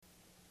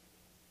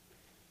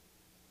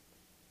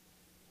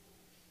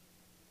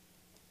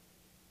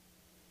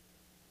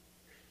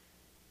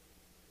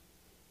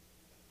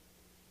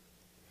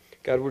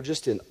God, we're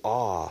just in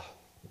awe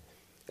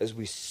as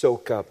we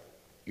soak up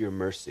your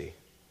mercy.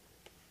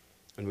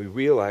 And we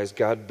realize,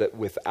 God, that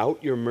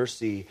without your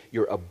mercy,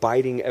 your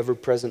abiding,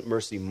 ever-present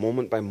mercy,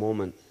 moment by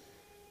moment,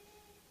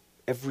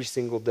 every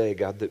single day,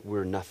 God, that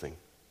we're nothing.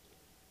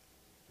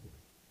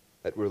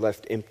 That we're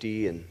left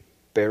empty and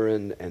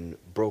barren and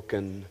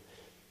broken.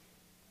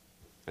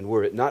 And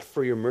were it not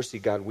for your mercy,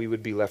 God, we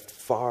would be left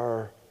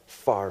far,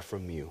 far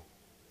from you.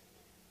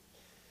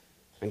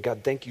 And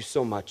God, thank you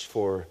so much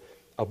for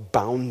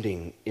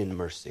abounding in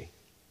mercy.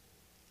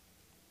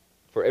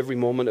 For every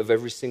moment of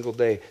every single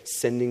day,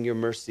 sending your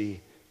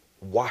mercy,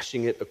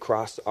 washing it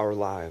across our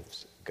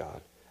lives,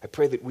 God. I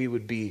pray that we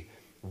would be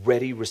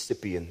ready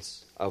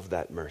recipients of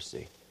that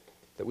mercy.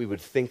 That we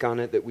would think on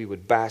it, that we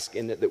would bask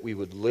in it, that we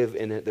would live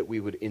in it, that we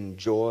would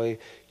enjoy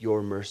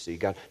your mercy,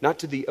 God. Not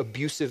to the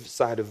abusive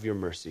side of your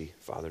mercy,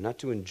 Father. Not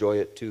to enjoy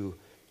it, to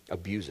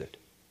abuse it.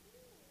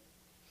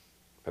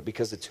 But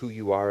because it's who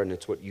you are and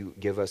it's what you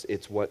give us,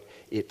 it's what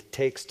it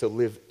takes to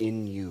live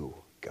in you,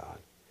 God.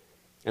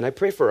 And I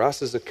pray for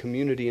us as a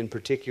community in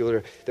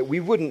particular that we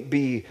wouldn't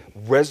be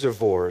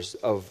reservoirs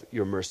of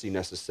your mercy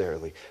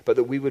necessarily, but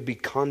that we would be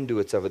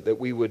conduits of it, that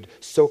we would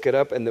soak it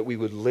up and that we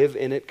would live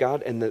in it,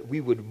 God, and that we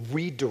would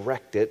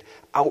redirect it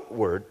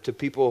outward to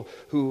people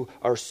who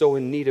are so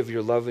in need of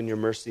your love and your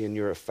mercy and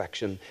your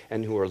affection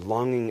and who are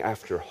longing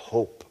after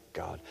hope,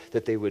 God,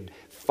 that they would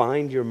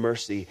find your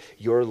mercy,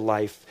 your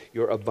life,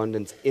 your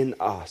abundance in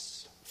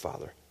us,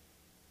 Father,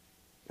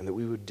 and that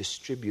we would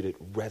distribute it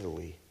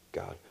readily,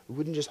 God. We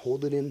wouldn't just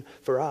hold it in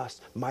for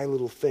us, my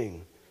little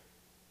thing,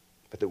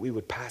 but that we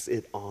would pass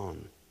it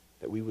on,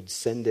 that we would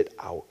send it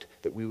out,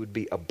 that we would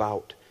be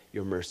about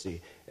your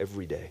mercy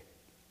every day.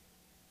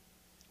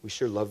 We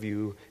sure love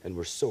you, and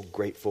we're so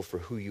grateful for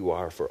who you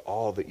are, for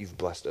all that you've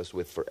blessed us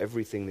with, for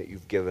everything that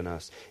you've given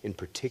us, in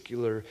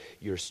particular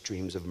your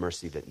streams of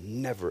mercy that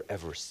never,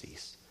 ever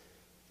cease.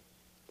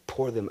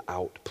 Pour them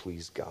out,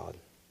 please, God.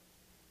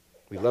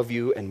 We love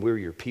you, and we're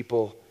your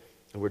people,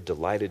 and we're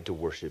delighted to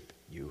worship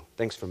you.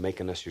 Thanks for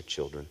making us your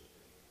children.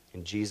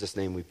 In Jesus'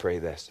 name we pray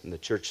this. And the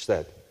church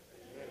said,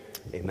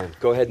 Amen.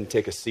 Go ahead and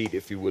take a seat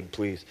if you would,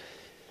 please.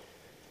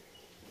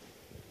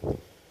 It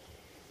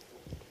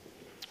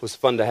was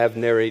fun to have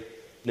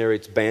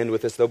Narrate's band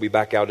with us. They'll be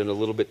back out in a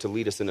little bit to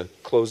lead us in a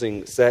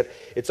closing set.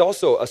 It's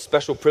also a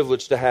special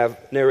privilege to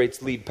have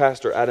Narrate's lead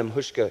pastor, Adam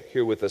Hushka,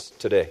 here with us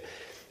today.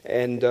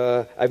 And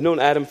I've known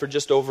Adam for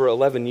just over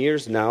 11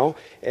 years now.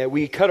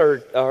 We cut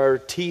our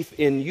teeth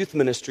in youth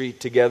ministry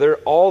together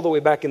all the way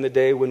back in the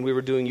day when we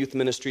were doing youth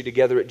ministry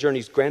together at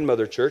Journey's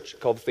grandmother church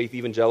called Faith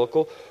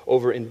Evangelical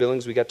over in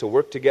Billings. We got to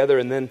work together.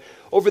 And then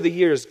over the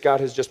years, God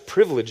has just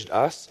privileged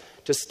us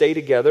to stay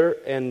together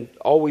and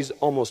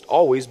almost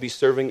always be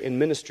serving in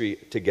ministry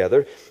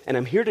together. And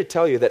I'm here to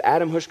tell you that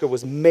Adam Hushka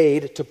was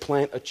made to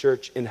plant a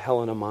church in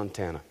Helena,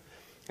 Montana.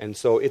 And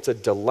so it's a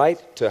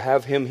delight to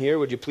have him here.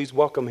 Would you please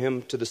welcome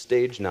him to the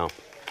stage now?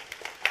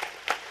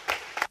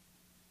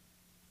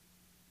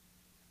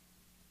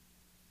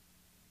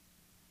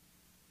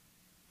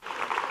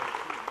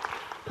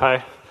 Hi.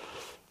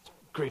 It's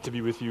great to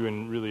be with you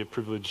and really a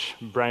privilege.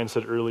 Brian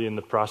said early in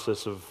the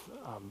process of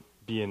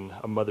being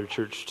a mother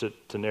church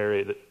to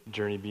narrate that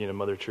Journey being a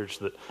mother church,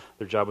 that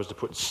their job was to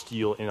put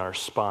steel in our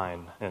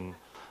spine. And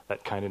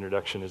that kind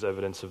introduction is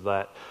evidence of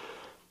that.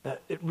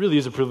 It really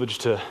is a privilege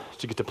to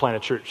get to plant a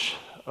church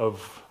of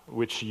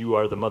which you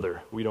are the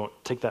mother. We don't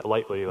take that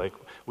lightly. Like,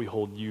 we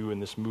hold you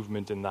and this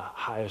movement in the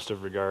highest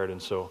of regard.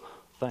 And so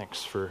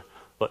thanks for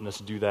letting us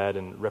do that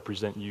and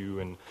represent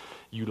you and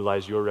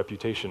utilize your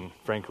reputation,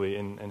 frankly,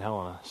 in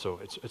Helena. So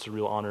it's a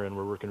real honor, and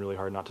we're working really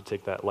hard not to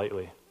take that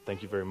lightly.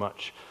 Thank you very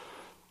much.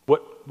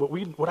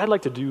 What I'd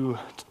like to do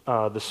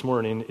this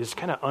morning is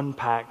kind of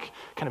unpack,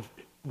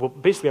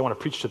 basically I want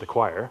to preach to the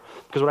choir,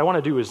 because what I want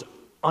to do is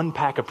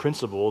unpack a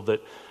principle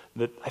that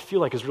I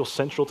feel like is real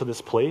central to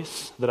this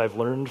place, that I've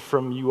learned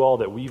from you all,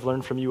 that we've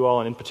learned from you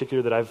all, and in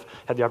particular that I've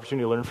had the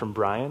opportunity to learn from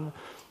Brian.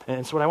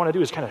 And so what I want to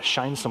do is kind of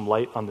shine some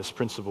light on this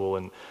principle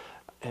and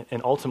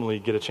ultimately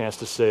get a chance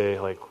to say,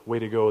 like, way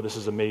to go, this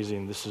is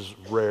amazing, this is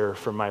rare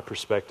from my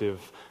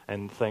perspective,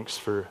 and thanks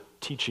for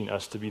teaching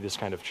us to be this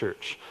kind of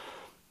church.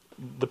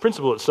 The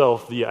principle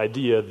itself, the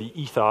idea, the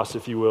ethos,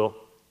 if you will,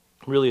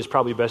 really is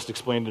probably best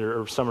explained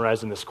or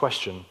summarized in this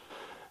question.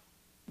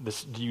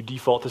 Do you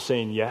default to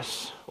saying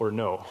yes or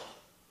no?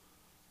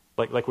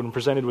 Like when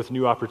presented with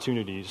new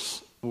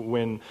opportunities,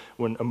 when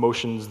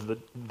emotions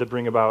that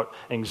bring about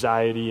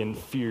anxiety and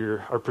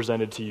fear are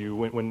presented to you,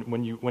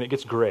 when it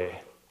gets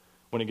gray,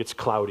 when it gets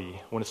cloudy,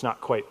 when it's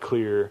not quite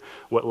clear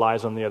what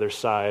lies on the other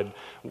side,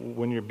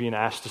 when you're being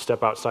asked to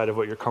step outside of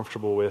what you're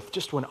comfortable with,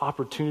 just when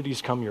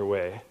opportunities come your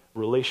way,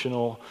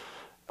 relational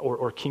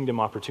or kingdom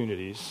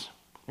opportunities,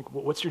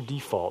 what's your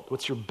default?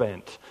 What's your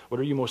bent? What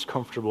are you most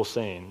comfortable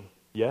saying?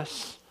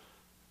 Yes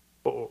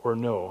or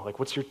no? Like,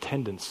 what's your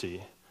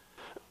tendency?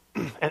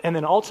 And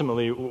then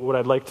ultimately, what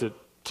I'd like to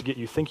get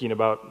you thinking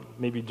about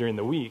maybe during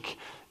the week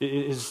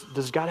is,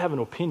 does God have an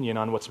opinion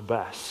on what's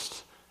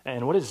best?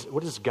 And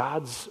what's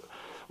God's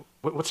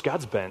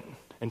bent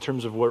in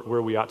terms of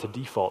where we ought to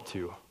default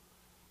to?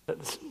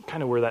 That's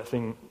kind of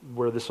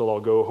where this will all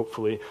go,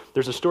 hopefully.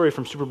 There's a story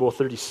from Super Bowl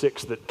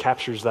 36 that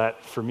captures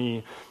that for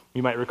me.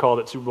 You might recall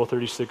that Super Bowl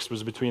 36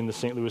 was between the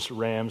St. Louis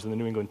Rams and the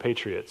New England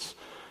Patriots.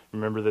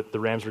 Remember that the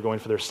Rams were going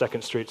for their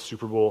second straight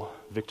Super Bowl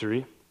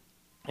victory,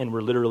 and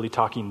we're literally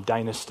talking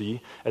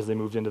dynasty as they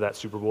moved into that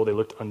Super Bowl. They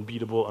looked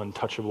unbeatable,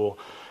 untouchable,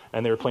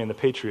 and they were playing the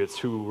Patriots,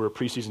 who were a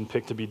preseason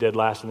pick to be dead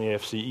last in the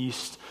AFC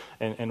East,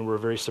 and were a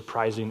very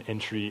surprising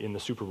entry in the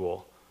Super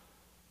Bowl.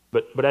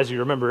 But as you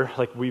remember,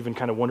 we even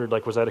kind of wondered,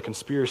 was that a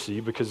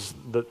conspiracy? Because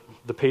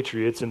the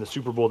Patriots in the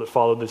Super Bowl that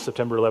followed the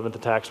September 11th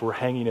attacks were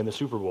hanging in the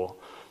Super Bowl.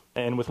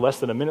 And with less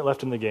than a minute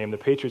left in the game, the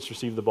Patriots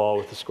received the ball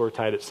with the score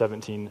tied at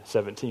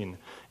 17-17.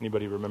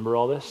 Anybody remember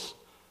all this?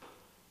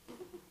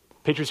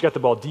 Patriots got the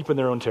ball deep in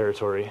their own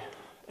territory,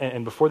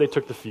 and before they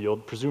took the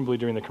field, presumably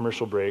during the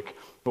commercial break,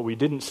 what we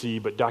didn't see,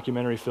 but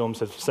documentary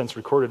films have since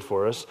recorded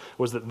for us,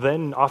 was that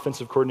then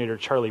offensive coordinator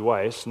Charlie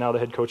Weis, now the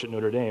head coach at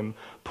Notre Dame,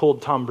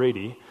 pulled Tom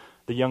Brady,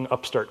 the young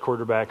upstart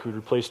quarterback who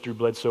replaced Drew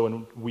Bledsoe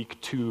in week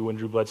 2 when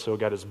Drew Bledsoe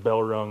got his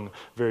bell rung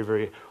very,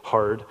 very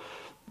hard,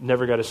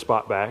 never got his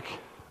spot back.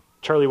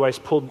 Charlie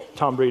Weis pulled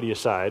Tom Brady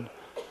aside,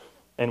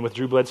 and with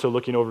Drew Bledsoe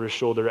looking over his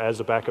shoulder, as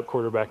a backup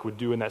quarterback would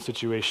do in that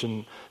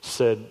situation,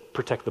 said,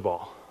 "Protect the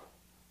ball.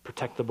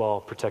 Protect the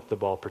ball, protect the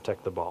ball,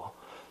 protect the ball.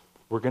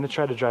 We're going to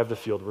try to drive the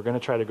field. We're going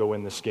to try to go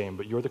win this game,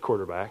 but you're the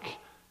quarterback,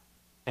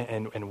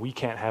 and we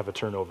can't have a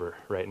turnover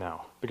right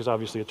now." Because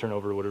obviously a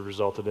turnover would have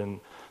resulted in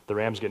the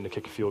Rams getting to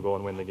kick a field goal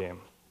and win the game.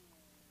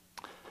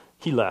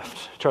 He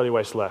left. Charlie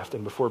Weis left,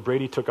 and before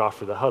Brady took off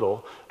for the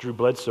huddle, Drew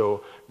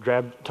Bledsoe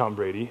grabbed Tom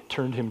Brady,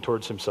 turned him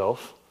towards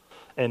himself,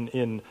 and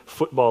in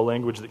football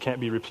language that can't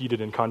be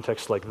repeated in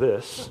context like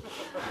this,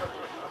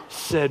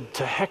 said,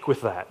 "To heck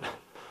with that.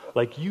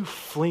 You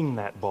fling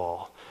that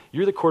ball.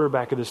 You're the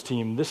quarterback of this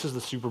team. This is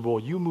the Super Bowl.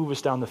 You move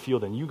us down the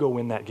field and you go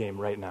win that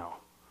game right now."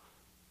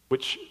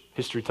 Which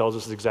history tells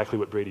us is exactly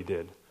what Brady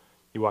did.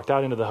 He walked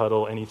out into the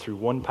huddle and he threw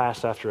one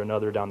pass after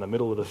another down the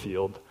middle of the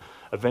field,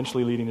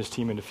 eventually leading his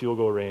team into field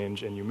goal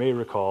range. And you may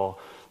recall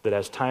that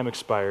as time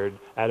expired,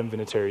 Adam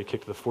Vinatieri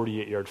kicked the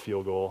 48-yard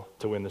field goal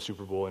to win the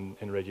Super Bowl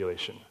in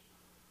regulation.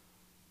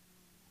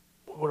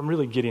 What I'm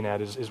really getting at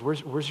is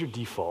where's your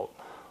default?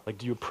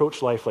 Do you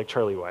approach life like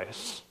Charlie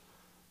Weis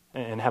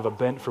and have a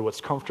bent for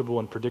what's comfortable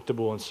and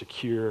predictable and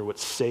secure,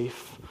 what's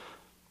safe?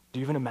 Do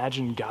you even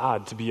imagine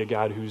God to be a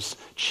God whose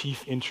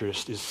chief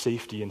interest is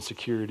safety and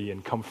security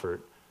and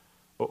comfort?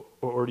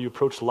 Or do you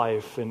approach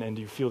life and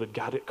do you feel that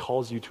God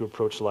calls you to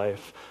approach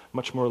life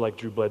much more like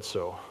Drew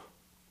Bledsoe,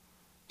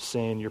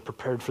 saying you're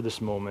prepared for this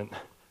moment,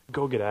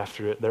 go get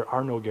after it, there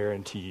are no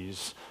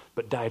guarantees,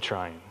 but die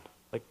trying?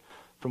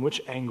 From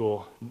which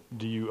angle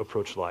do you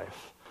approach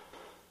life?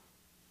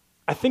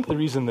 I think the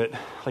reason that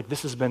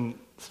this has been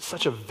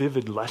such a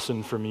vivid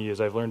lesson for me as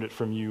I've learned it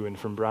from you and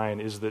from Brian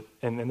is that,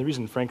 and the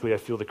reason, frankly, I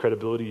feel the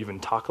credibility to even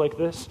talk like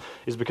this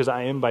is because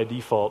I am by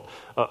default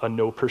a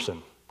no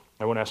person.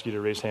 I won't ask you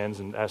to raise hands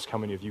and ask how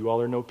many of you all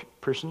are no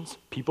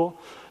people,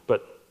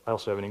 but I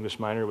also have an English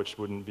minor, which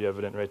wouldn't be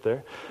evident right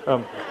there.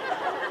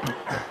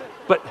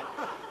 But,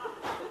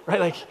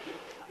 right,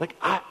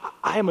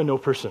 I am a no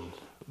person.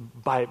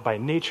 By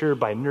nature,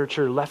 by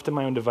nurture, left to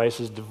my own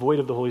devices, devoid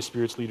of the Holy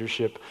Spirit's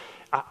leadership,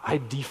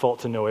 I default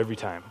to no every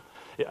time.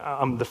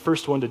 I'm the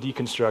first one to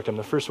deconstruct. I'm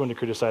the first one to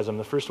criticize. I'm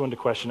the first one to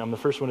question. I'm the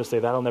first one to say,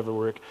 that'll never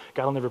work.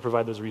 God will never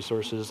provide those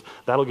resources.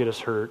 That'll get us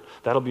hurt.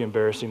 That'll be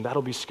embarrassing.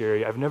 That'll be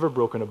scary. I've never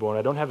broken a bone.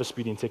 I don't have a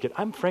speeding ticket.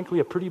 I'm frankly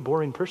a pretty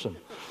boring person,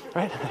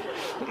 right?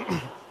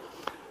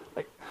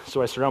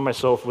 So I surround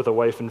myself with a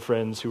wife and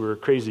friends who are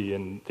crazy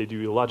and they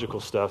do illogical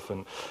stuff.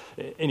 And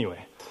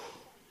anyway,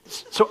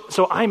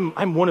 so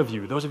I'm one of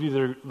you. Those of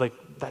you that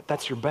are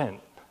that's your bent.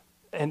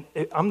 And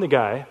I'm the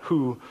guy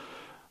who,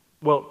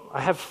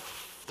 I have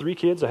 3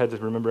 kids. I had to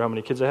remember how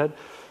many kids I had.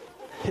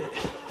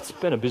 It's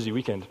been a busy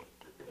weekend.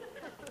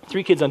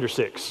 3 kids under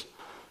 6.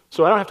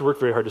 So I don't have to work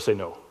very hard to say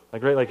no.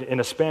 In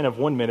a span of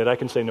 1 minute, I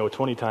can say no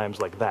 20 times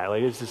like that.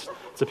 It's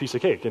a piece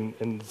of cake. And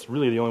it's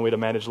really the only way to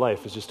manage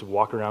life is just to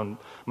walk around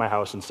my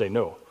house and say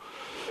no.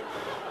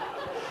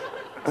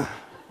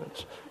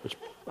 Which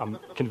I'm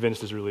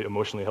convinced is really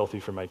emotionally healthy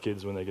for my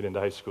kids when they get into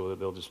high school, that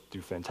they'll just do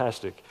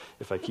fantastic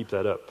if I keep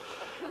that up.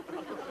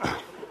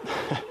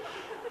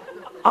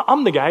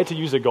 I'm the guy, to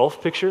use a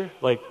golf picture,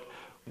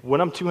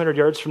 when I'm 200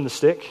 yards from the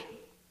stick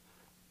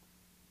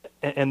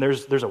and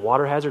there's a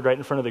water hazard right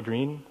in front of the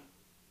green,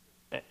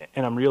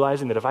 and I'm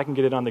realizing that if I can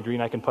get it on the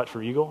green, I can putt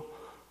for eagle,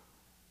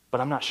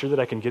 but I'm not sure that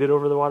I can get it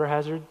over the water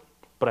hazard,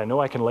 but I know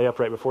I can lay up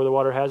right before the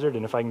water hazard,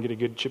 and if I can get a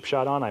good chip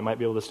shot on, I might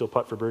be able to still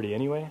putt for birdie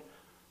anyway.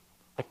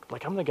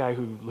 I'm the guy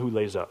who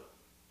lays up.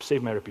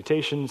 Save my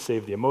reputation,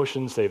 save the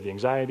emotion, save the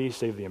anxiety,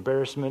 save the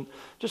embarrassment.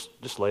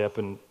 Just lay up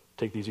and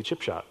take the easy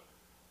chip shot.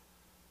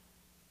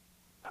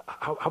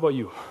 How about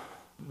you?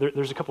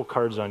 There's a couple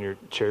cards on your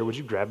chair. Would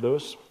you grab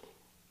those?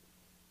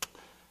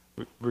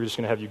 We're just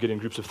going to have you get in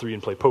groups of 3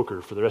 and play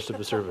poker for the rest of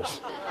the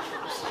service.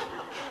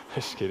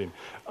 Just kidding.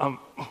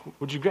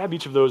 Would you grab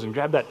each of those and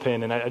grab that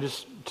pen? And I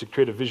just, to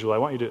create a visual, I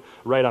want you to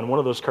write on one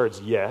of those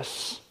cards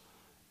yes,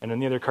 and on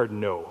the other card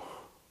no.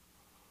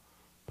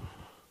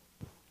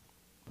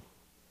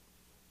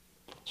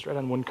 Just write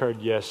on one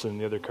card yes and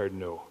the other card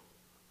no.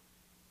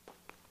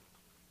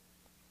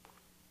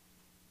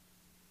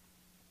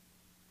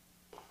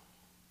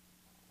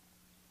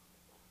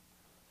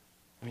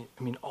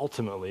 I mean,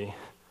 ultimately,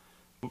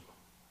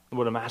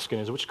 what I'm asking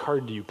is, which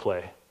card do you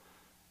play?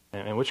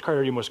 And which card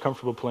are you most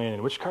comfortable playing?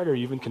 And which card are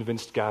you even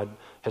convinced God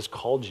has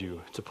called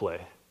you to play?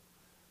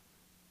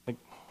 Like,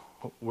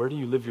 where do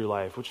you live your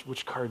life?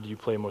 Which card do you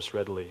play most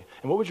readily?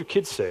 And what would your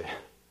kids say? I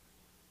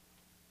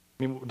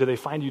mean, do they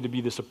find you to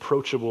be this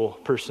approachable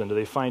person? Do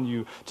they find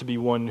you to be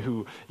one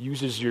who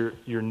uses your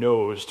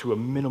no's to a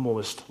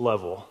minimalist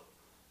level,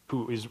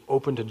 who is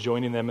open to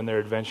joining them in their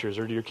adventures?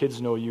 Or do your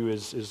kids know you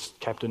as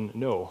Captain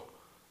No?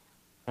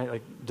 Right?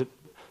 Like,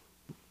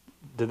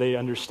 do they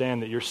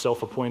understand that your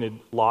self-appointed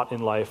lot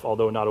in life,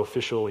 although not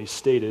officially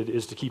stated,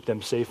 is to keep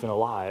them safe and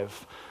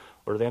alive?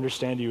 Or do they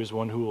understand you as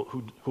one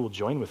who will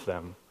join with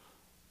them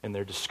in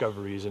their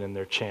discoveries and in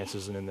their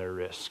chances and in their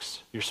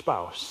risks? Your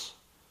spouse.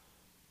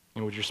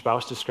 And would your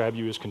spouse describe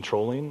you as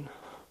controlling,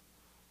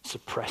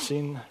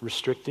 suppressing,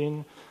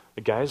 restricting?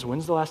 Like, guys,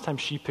 when's the last time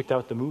she picked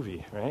out the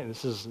movie, right?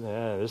 This is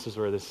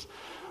where this,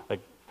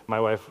 like, my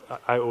wife,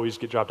 I always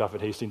get dropped off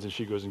at Hastings and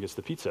she goes and gets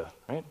the pizza,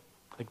 right?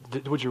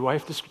 Like, would your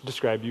wife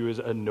describe you as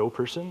a no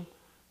person?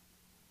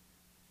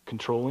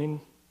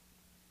 Controlling,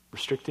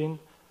 restricting?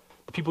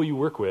 The people you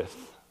work with,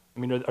 I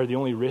mean, are the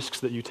only risks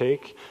that you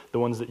take the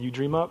ones that you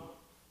dream up?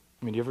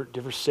 I mean, do you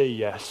ever say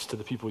yes to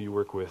the people you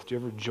work with? Do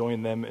you ever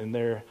join them in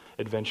their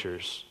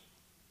adventures?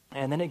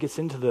 And then it gets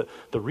into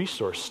the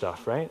resource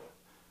stuff, right?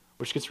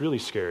 Which gets really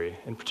scary,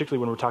 and particularly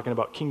when we're talking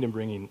about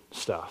kingdom-bringing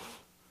stuff.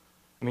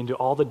 I mean, do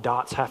all the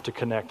dots have to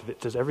connect?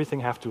 Does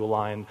everything have to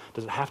align?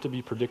 Does it have to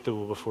be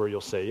predictable before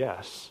you'll say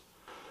yes?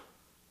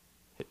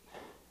 It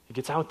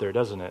gets out there,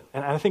 doesn't it?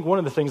 And I think one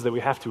of the things that we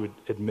have to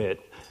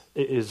admit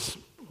is,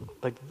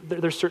 like,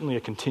 there's certainly a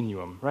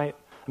continuum, right?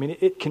 I mean,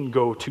 it can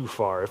go too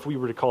far. If we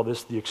were to call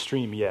this the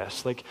extreme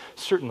yes, like,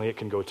 certainly it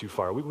can go too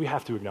far. We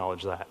have to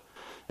acknowledge that.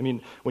 I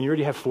mean, when you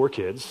already have 4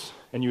 kids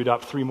and you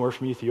adopt 3 more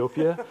from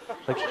Ethiopia,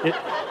 like,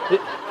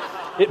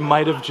 it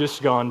might have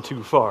just gone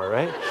too far,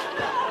 right?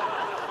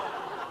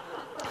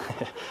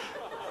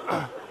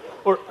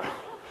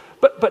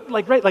 But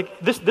like, right, like,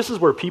 this is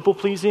where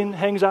people-pleasing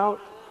hangs out,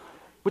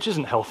 which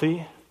isn't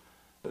healthy.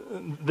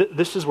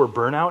 This is where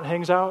burnout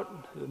hangs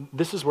out.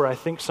 This is where I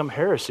think some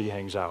heresy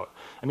hangs out.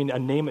 I mean, a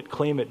name it,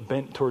 claim it,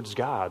 bent towards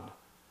God.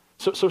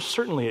 So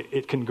certainly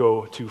it can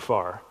go too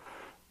far.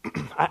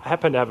 I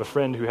happen to have a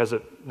friend who has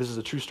this is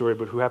a true story,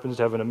 but who happens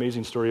to have an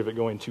amazing story of it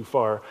going too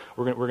far.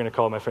 We're going to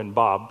call my friend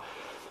Bob.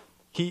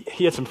 He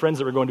had some friends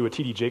that were going to a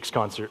T.D. Jakes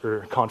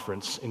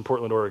conference in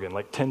Portland, Oregon,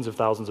 like tens of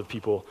thousands of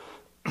people.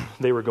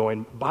 They were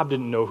going. Bob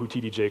didn't know who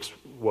T.D. Jakes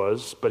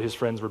was, but his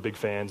friends were big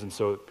fans, and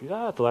so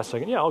at the last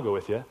second, yeah, I'll go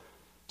with you.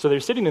 So they were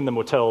sitting in the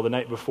motel the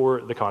night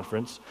before the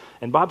conference,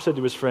 and Bob said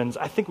to his friends,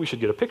 I think we should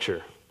get a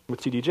picture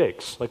with T.D.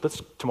 Jakes. Like,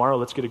 tomorrow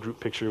let's get a group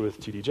picture with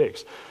T.D.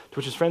 Jakes. To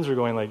which his friends were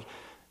going, like,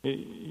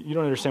 you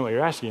don't understand what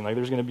you're asking. Like,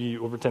 there's going to be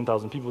over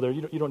 10,000 people there.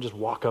 You don't just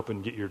walk up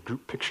and get your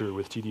group picture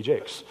with T.D.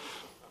 Jakes.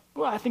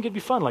 Well, I think it'd be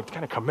fun, like, to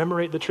kind of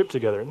commemorate the trip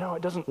together. No,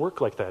 it doesn't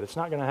work like that. It's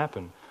not going to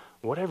happen.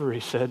 Whatever, he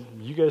said,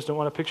 you guys don't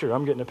want a picture,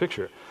 I'm getting a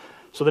picture.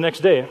 So the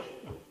next day,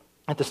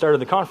 at the start of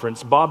the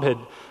conference, Bob had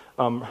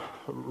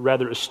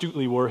rather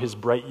astutely wore his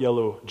bright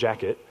yellow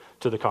jacket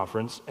to the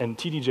conference, and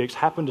T.D. Jakes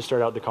happened to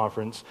start out the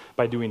conference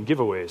by doing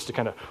giveaways to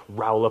kind of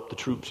rile up the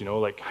troops,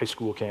 like high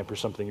school camp or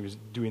something. He was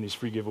doing these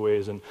free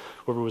giveaways, and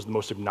whoever was the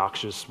most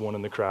obnoxious one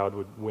in the crowd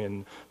would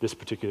win this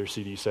particular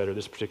CD set or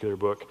this particular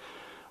book.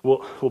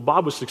 Well,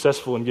 Bob was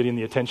successful in getting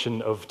the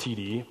attention of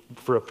TD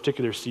for a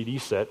particular CD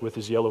set with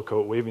his yellow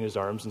coat waving his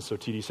arms, and so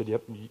TD said,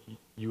 yep,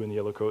 you in the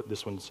yellow coat,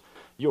 this one's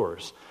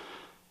yours.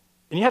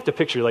 And you have to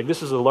picture, like,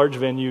 this is a large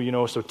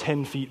venue, so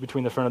 10 feet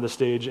between the front of the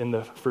stage and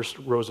the first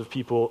rows of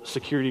people,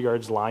 security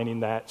guards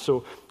lining that.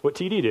 So what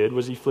TD did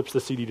was he flips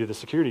the CD to the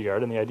security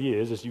guard, and the idea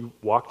is you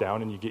walk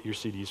down and you get your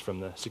CDs from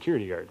the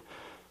security guard.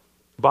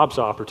 Bob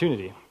saw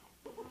opportunity.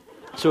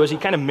 So as he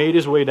kind of made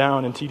his way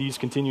down and TD's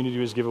continuing to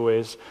do his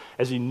giveaways,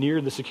 as he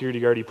neared the security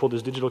guard, he pulled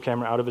his digital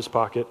camera out of his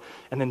pocket,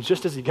 and then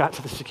just as he got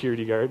to the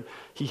security guard,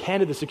 he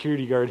handed the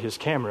security guard his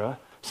camera,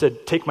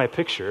 said, take my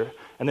picture,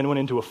 and then went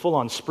into a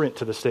full-on sprint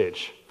to the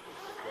stage.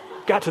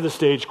 Got to the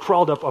stage,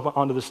 crawled up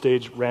onto the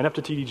stage, ran up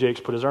to T.D.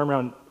 Jakes, put his arm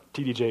around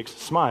T.D. Jakes,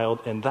 smiled,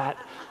 and that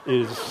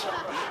is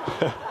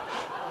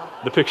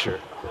the picture.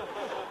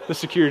 The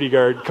security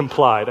guard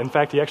complied. In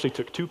fact, he actually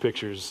took 2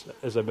 pictures,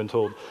 as I've been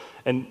told,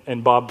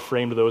 and Bob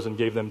framed those and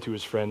gave them to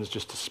his friends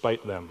just to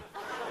spite them.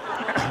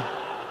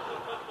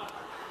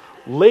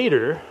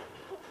 Later,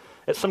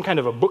 at some kind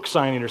of a book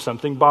signing or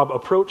something, Bob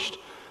approached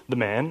the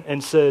man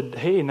and said,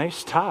 hey,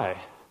 nice tie.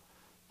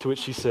 To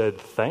which he said,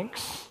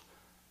 thanks.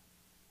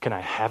 Can I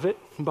have it?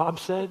 Bob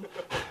said.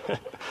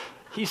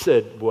 He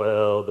said,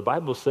 well, the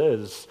Bible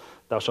says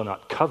thou shalt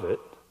not covet.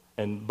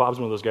 And Bob's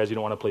one of those guys you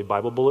don't want to play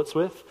Bible bullets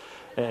with.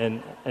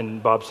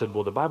 And Bob said,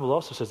 well, the Bible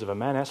also says if a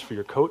man asks for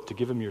your coat, to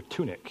give him your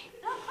tunic.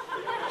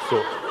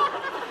 So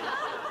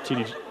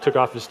T.D. took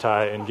off his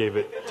tie and gave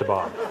it to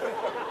Bob.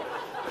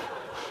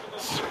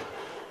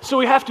 So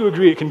we have to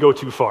agree it can go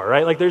too far,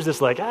 right? Like there's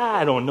this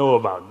I don't know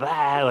about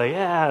that.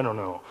 I don't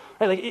know.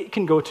 Right? Like it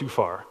can go too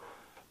far.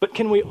 But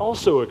can we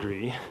also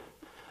agree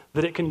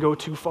that it can go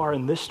too far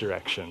in this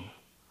direction?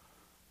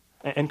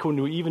 And can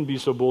we even be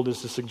so bold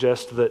as to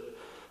suggest that,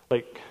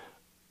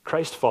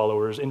 Christ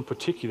followers in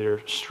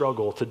particular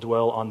struggle to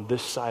dwell on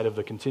this side of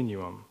the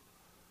continuum,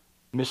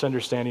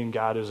 misunderstanding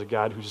God as a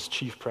God whose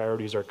chief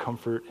priorities are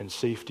comfort and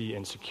safety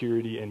and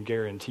security and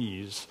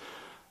guarantees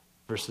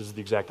versus the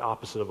exact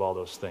opposite of all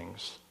those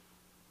things.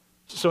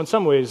 So in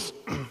some ways,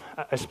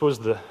 I suppose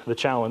the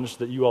challenge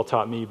that you all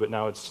taught me, but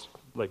now it's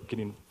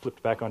getting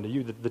flipped back onto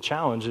you, the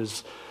challenge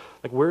is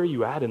where are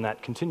you at in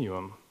that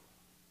continuum?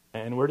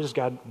 And where does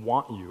God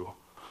want you?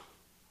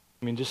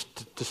 I mean,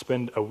 just to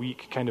spend a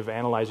week kind of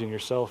analyzing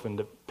yourself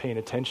and paying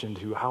attention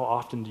to how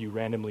often do you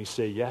randomly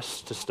say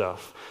yes to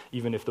stuff,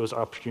 even if those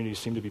opportunities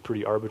seem to be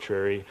pretty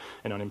arbitrary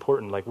and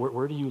unimportant.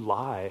 Where do you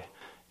lie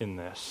in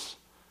this?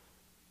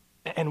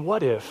 And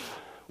what if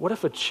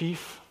a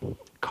chief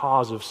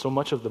cause of so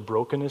much of the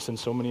brokenness in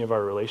so many of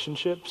our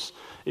relationships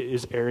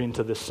is erring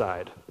to this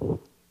side?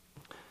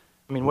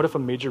 I mean, what if a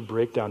major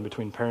breakdown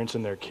between parents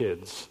and their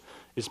kids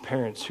is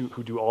parents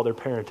who do all their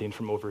parenting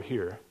from over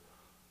here?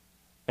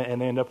 And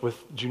they end up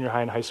with junior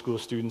high and high school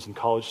students and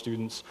college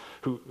students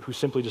who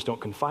simply just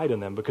don't confide in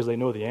them because they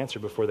know the answer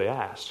before they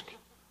ask,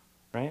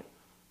 right?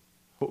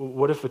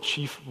 What if a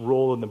chief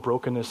role in the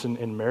brokenness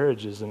in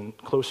marriages and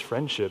close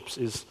friendships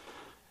is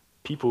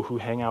people who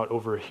hang out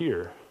over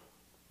here,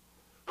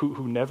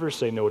 who never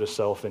say no to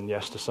self and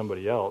yes to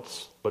somebody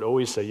else, but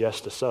always say yes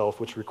to self,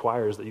 which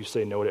requires that you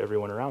say no to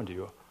everyone around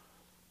you,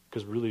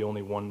 because really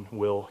only one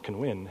will can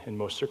win in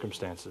most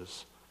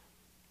circumstances.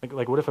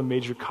 What if a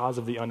major cause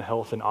of the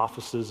unhealth in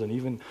offices and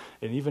even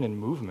in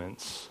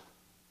movements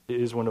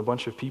is when a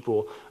bunch of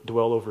people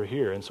dwell over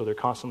here, and so they're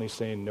constantly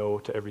saying no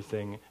to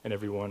everything and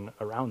everyone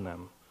around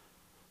them?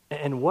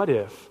 And what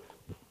if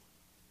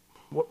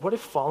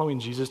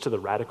following Jesus to the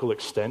radical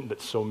extent that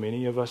so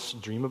many of us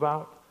dream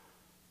about,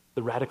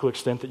 the radical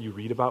extent that you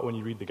read about when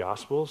you read the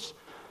Gospels,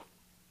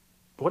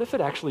 what if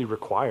it actually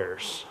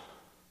requires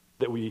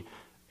that we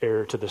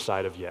err to the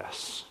side of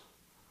yes?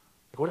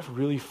 What if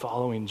really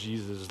following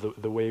Jesus,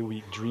 the way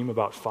we dream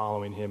about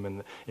following him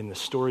and in the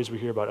stories we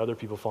hear about other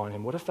people following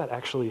him, what if that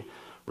actually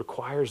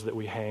requires that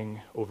we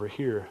hang over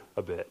here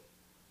a bit?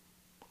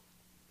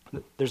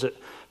 There's a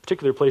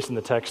particular place in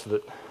the text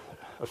that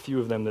a few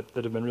of them that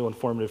have been real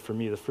informative for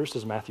me. The first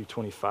is Matthew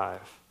 25.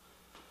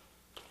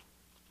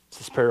 It's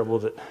this parable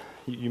that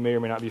you may or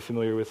may not be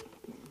familiar with,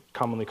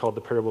 commonly called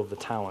the parable of the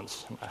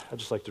talents. I'd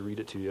just like to read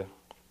it to you.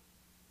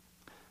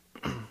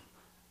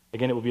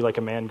 Again, it will be like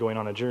a man going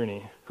on a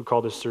journey who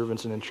called his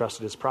servants and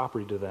entrusted his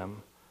property to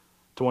them.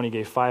 To one he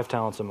gave 5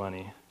 talents of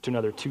money, to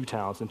another 2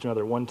 talents, and to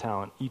another 1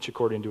 talent, each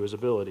according to his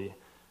ability.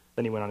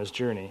 Then he went on his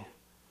journey.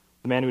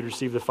 The man who had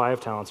received the 5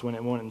 talents went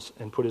at once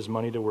and put his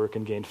money to work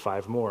and gained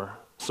 5 more.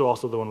 So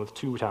also the one with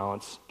 2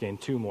 talents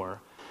gained 2 more.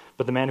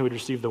 But the man who had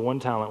received the 1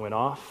 talent went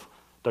off,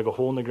 dug a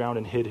hole in the ground,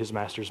 and hid his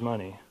master's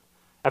money.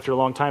 After a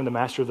long time, the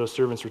master of those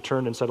servants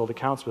returned and settled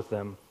accounts with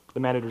them. The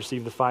man who had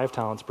received the 5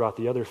 talents brought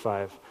the other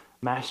 5.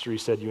 Master, he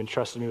said, you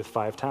entrusted me with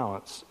 5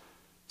 talents.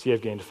 See,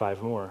 I've gained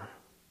 5 more.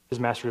 His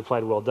master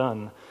replied, well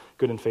done,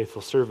 good and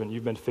faithful servant.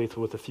 You've been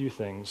faithful with a few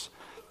things.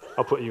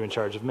 I'll put you in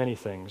charge of many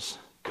things.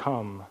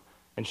 Come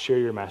and share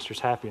your master's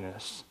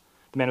happiness.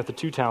 The man with the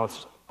 2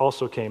 talents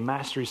also came.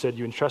 Master, he said,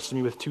 you entrusted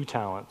me with 2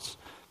 talents.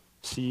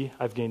 See,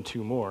 I've gained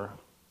 2 more.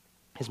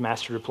 His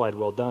master replied,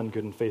 well done,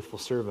 good and faithful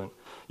servant.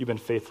 You've been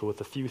faithful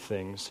with a few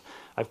things.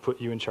 I've put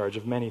you in charge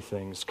of many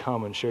things.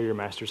 Come and share your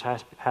master's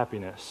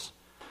happiness.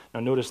 Now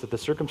notice that the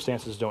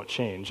circumstances don't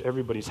change.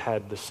 Everybody's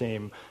had the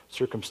same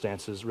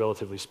circumstances,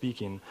 relatively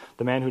speaking.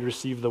 The man who had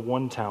received the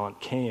 1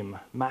 talent came.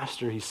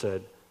 Master, he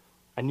said,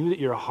 I knew that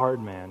you're a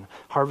hard man,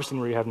 harvesting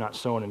where you have not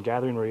sown and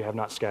gathering where you have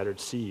not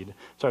scattered seed.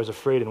 So I was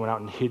afraid and went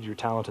out and hid your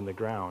talent in the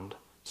ground.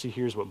 See,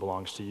 here's what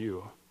belongs to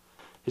you.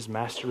 His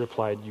master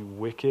replied, you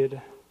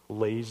wicked,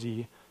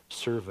 lazy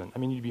servant. I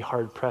mean, you'd be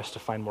hard-pressed to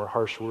find more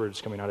harsh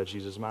words coming out of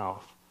Jesus'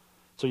 mouth.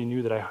 So you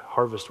knew that I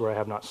harvest where I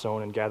have not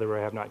sown and gather where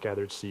I have not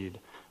gathered seed.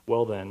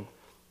 Well then,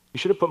 you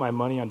should have put my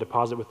money on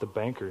deposit with the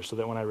bankers so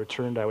that when I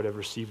returned, I would have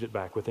received it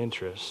back with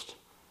interest.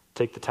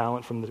 Take the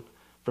talent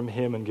from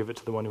him and give it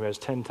to the one who has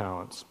 10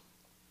 talents.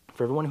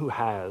 For everyone who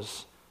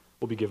has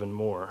will be given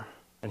more,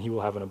 and he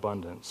will have an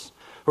abundance.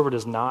 Whoever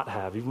does not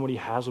have, even what he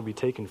has will be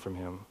taken from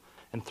him.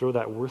 And throw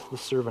that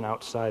worthless servant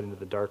outside into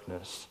the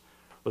darkness,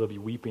 where there'll be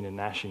weeping and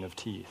gnashing of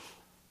teeth.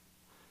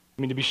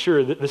 I mean, to be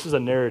sure, this is a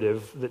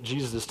narrative that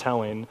Jesus is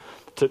telling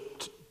to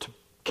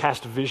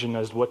cast vision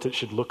as what it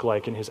should look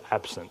like in his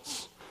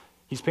absence.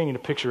 He's painting a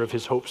picture of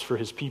his hopes for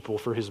his people,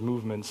 for his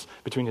movements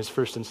between his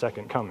first and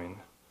second coming.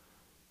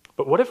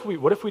 But what if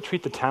we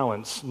treat the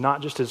talents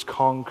not just as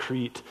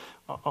concrete,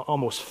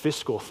 almost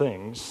fiscal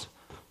things,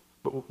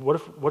 but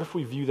what if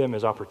we view them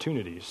as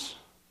opportunities?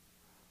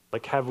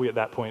 Like, have we at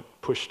that point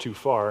pushed too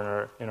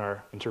far in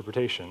our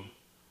interpretation?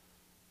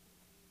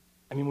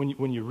 I mean,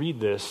 when you read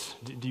this,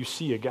 do you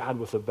see a God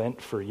with a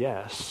bent for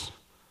yes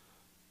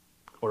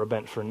or a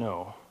bent for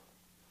no?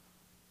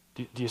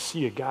 Do you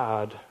see a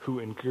God who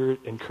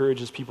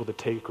encourages people to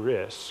take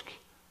risk,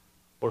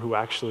 or who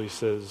actually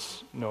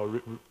says, no,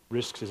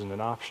 risk isn't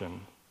an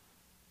option?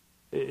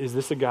 Is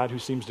this a God who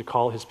seems to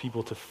call his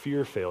people to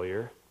fear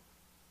failure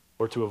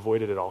or to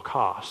avoid it at all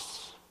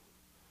costs?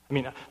 I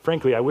mean,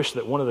 frankly, I wish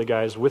that one of the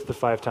guys with the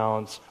 5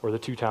 talents or the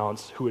 2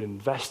 talents who had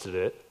invested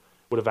it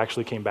would have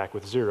actually came back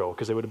with 0,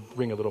 because it would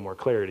bring a little more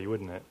clarity,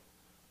 wouldn't it?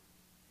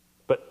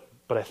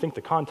 But I think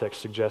the context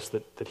suggests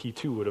that he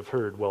too would have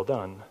heard, well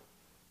done,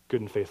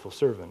 good and faithful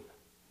servant.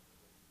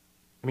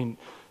 I mean,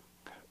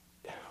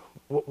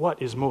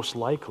 what is most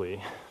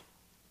likely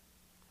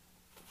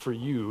for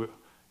you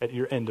at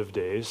your end of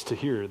days to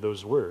hear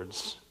those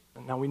words?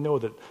 Now we know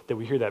that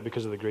we hear that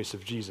because of the grace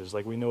of Jesus.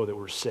 Like, we know that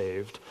we're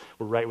saved,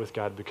 we're right with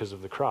God because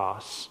of the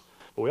cross,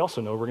 but we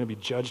also know we're going to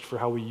be judged for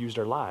how we used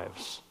our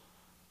lives.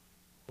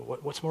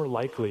 What's more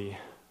likely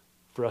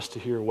for us to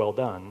hear, well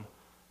done,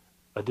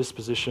 a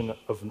disposition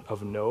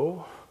of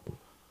no,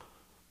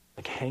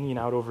 like hanging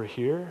out over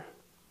here,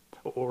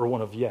 or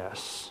one of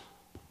yes?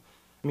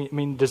 I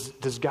mean,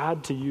 does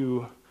God to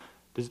you,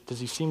 does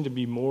he seem to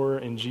be more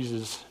in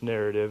Jesus'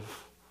 narrative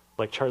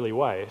like Charlie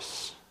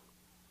Weiss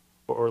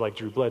or like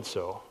Drew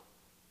Bledsoe?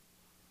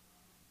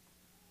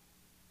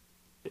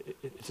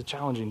 It's a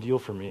challenging deal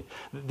for me.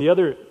 The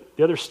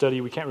other study,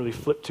 we can't really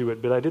flip to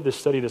it, but I did this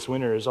study this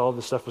winter as all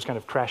this stuff was kind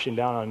of crashing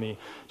down on me,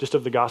 just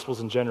of the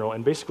Gospels in general,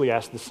 and basically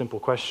asked this simple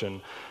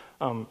question.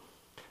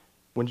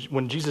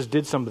 When Jesus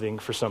did something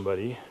for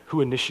somebody,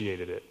 who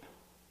initiated it?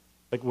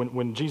 Like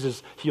when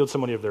Jesus healed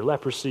somebody of their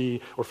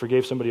leprosy or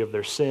forgave somebody of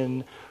their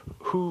sin,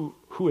 who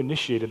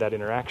initiated that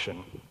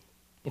interaction?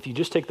 If you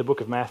just take the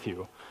book of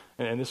Matthew,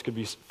 and this could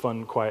be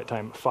fun, quiet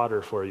time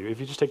fodder for you. If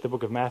you just take the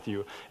book of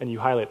Matthew and you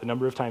highlight the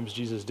number of times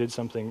Jesus did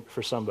something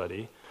for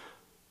somebody,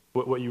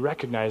 what you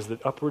recognize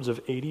that upwards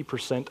of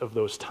 80% of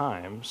those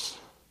times,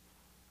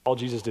 all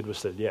Jesus did was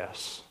said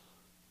yes.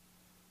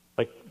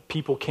 Like,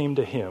 people came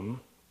to him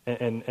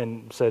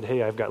and said,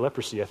 hey, I've got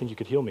leprosy, I think you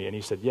could heal me. And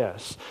he said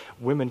yes.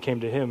 Women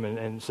came to him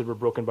and said, we're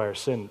broken by our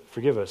sin,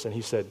 forgive us. And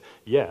he said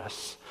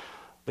yes.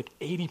 Like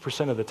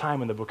 80% of the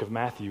time in the book of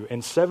Matthew,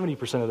 and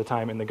 70% of the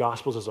time in the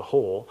Gospels as a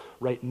whole,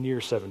 right near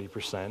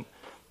 70%,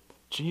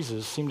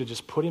 Jesus seemed to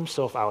just put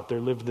himself out there,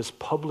 lived this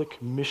public,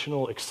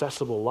 missional,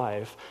 accessible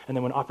life, and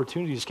then when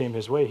opportunities came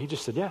his way, he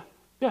just said, yeah,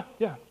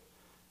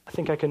 I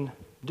think I can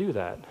do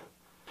that.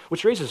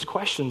 Which raises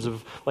questions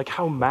of, like,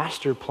 how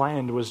master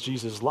planned was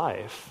Jesus'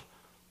 life?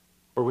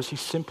 Or was he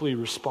simply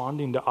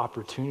responding to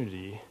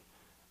opportunity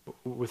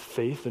with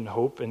faith and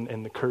hope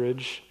and the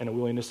courage and a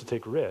willingness to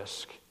take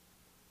risk?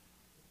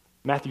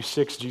 Matthew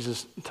 6,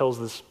 Jesus does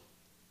this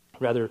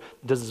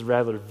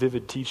rather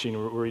vivid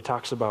teaching where he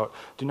talks about,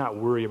 do not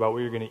worry about what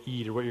you're going to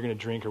eat or what you're going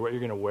to drink or what you're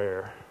going to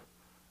wear.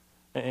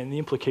 And the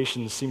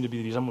implications seem to be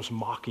that he's almost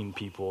mocking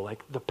people.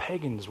 Like, the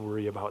pagans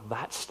worry about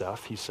that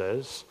stuff, he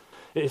says.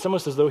 It's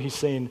almost as though he's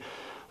saying,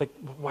 like,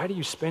 why do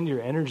you spend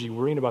your energy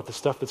worrying about the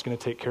stuff that's going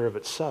to take care of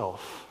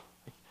itself?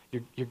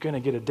 You're going to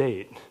get a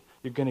date.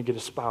 You're going to get a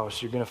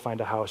spouse. You're going to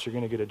find a house. You're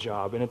going to get a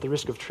job. And at the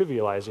risk of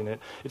trivializing it,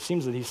 it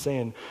seems that he's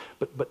saying,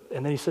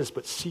 and then he says,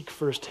 but seek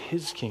first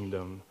his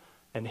kingdom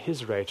and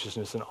his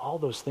righteousness, and all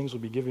those things will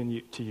be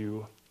given to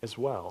you as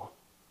well.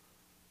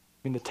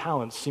 I mean, the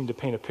talents seem to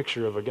paint a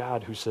picture of a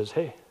God who says,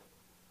 hey,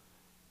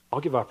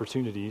 I'll give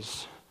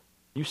opportunities.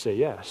 You say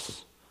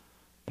yes.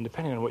 And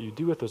depending on what you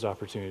do with those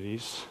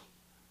opportunities,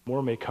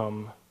 more may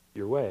come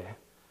your way.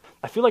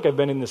 I feel like I've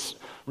been in this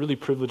really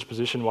privileged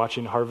position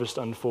watching Harvest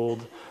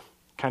unfold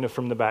kind of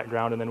from the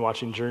background, and then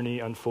watching Journey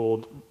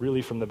unfold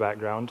really from the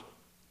background.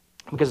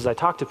 Because as I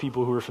talk to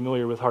people who are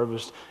familiar with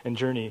Harvest and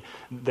Journey,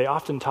 they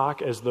often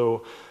talk as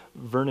though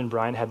Vern and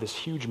Brian had this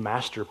huge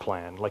master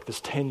plan, like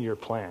this 10-year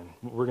plan.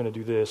 We're going to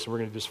do this, and we're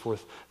going to do this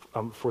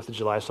 4th of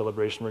July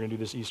celebration, we're going to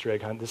do this Easter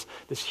egg hunt,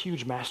 this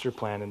huge master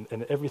plan,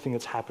 and everything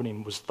that's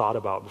happening was thought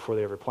about before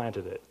they ever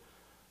planted it.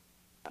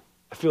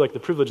 I feel like the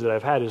privilege that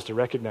I've had is to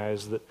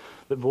recognize that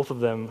both of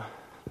them,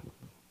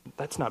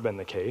 that's not been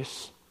the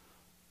case.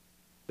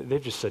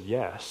 They've just said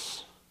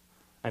yes.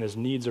 And as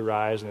needs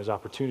arise and as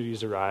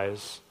opportunities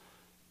arise,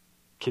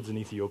 kids in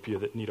Ethiopia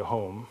that need a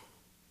home,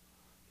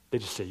 they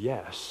just say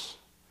yes.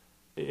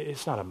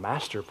 It's not a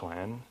master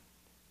plan.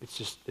 It's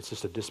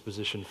just a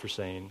disposition for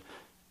saying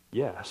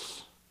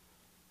yes.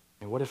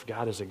 And what if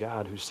God is a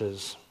God who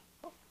says,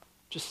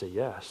 just say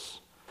yes?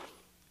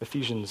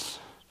 Ephesians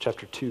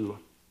chapter 2,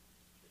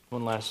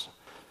 one last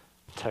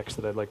text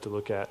that I'd like to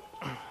look at,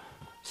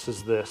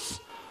 says this,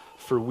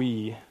 for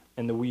we,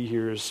 and the we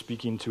here is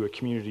speaking to a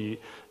community,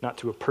 not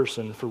to a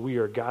person, for we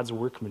are God's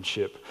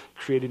workmanship,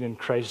 created in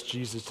Christ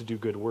Jesus to do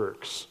good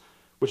works,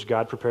 which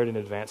God prepared in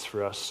advance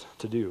for us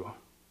to do.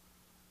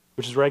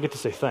 Which is where I get to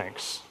say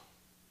thanks.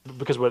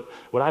 Because what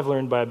I've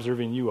learned by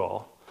observing you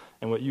all,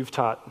 and what you've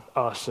taught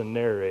us and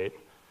narrate,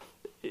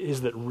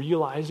 is that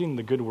realizing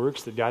the good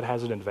works that God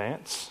has in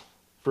advance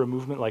for a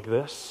movement like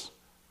this,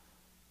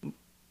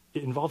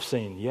 it involves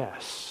saying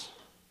yes.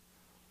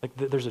 Like,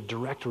 there's a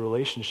direct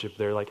relationship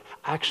there, like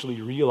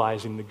actually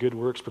realizing the good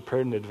works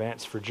prepared in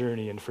advance for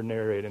Journey and for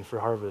Narrate and for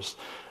Harvest.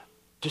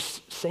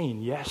 just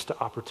saying yes to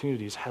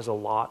opportunities has a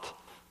lot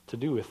to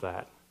do with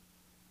that.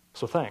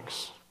 So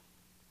thanks.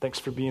 Thanks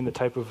for being the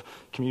type of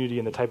community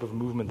and the type of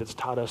movement that's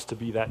taught us to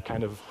be that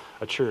kind of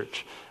a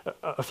church.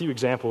 A few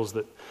examples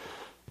that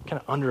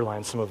kind of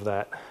underline some of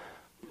that.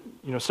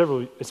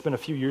 It's been a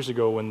few years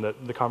ago when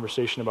the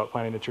conversation about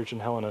planting a church in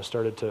Helena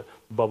started to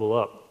bubble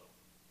up,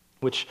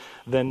 which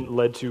then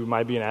led to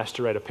my being asked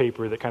to write a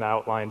paper that kind of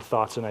outlined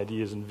thoughts and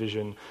ideas and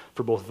vision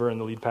for both Vern,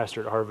 the lead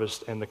pastor at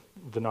Harvest, and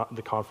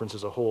the conference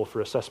as a whole for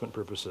assessment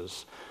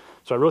purposes.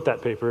 So I wrote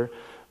that paper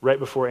right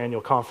before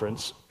annual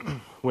conference.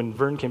 When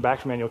Vern came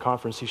back from annual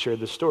conference, he shared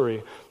this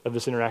story of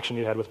this interaction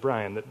he had with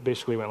Brian that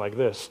basically went like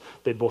this.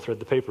 They'd both read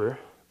the paper.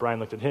 Brian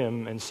looked at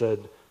him and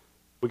said,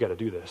 "We got to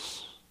do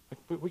this.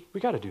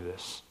 We got to do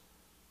this."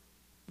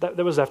 That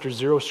was after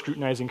zero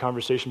scrutinizing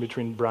conversation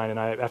between Brian and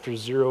I, after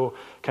zero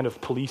kind of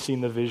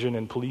policing the vision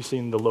and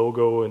policing the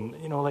logo, and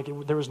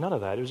there was none of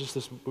that. It was just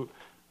this,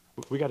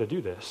 we got to do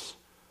this.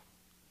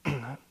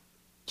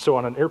 So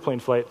on an airplane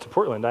flight to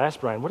Portland, I asked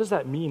Brian, what does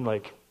that mean?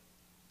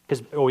 Because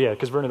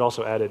Vern had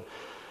also added,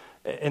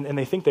 and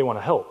they think they want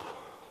to help.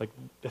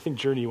 I think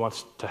Journey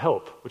wants to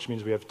help, which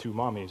means we have 2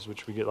 mommies,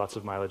 which we get lots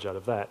of mileage out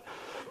of that.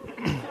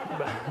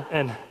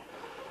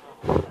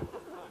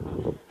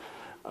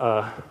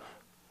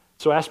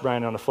 So I asked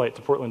Brian on a flight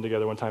to Portland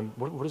together one time,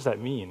 what does that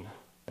mean?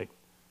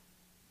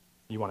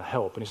 You want to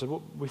help? And he said,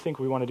 well, we think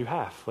we want to do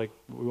half. We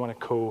want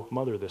to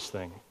co-mother this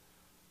thing.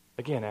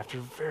 Again, after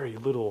very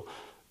little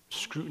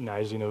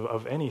scrutinizing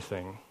of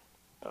anything.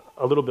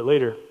 A little bit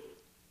later,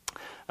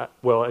 it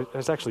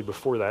was actually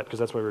before that, because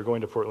that's why we were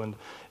going to Portland.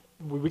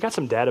 We got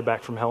some data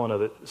back from Helena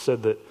that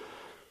said that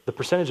the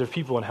percentage of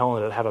people in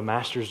Helena that have a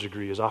master's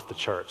degree is off the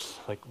charts,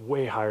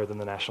 way higher than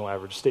the national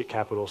average. State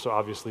capital, so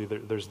obviously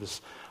there's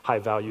this high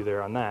value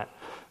there on that.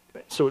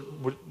 So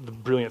the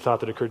brilliant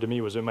thought that occurred to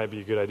me was it might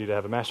be a good idea to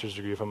have a master's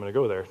degree if I'm going to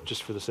go there,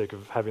 just for the sake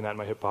of having that in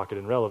my hip pocket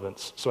and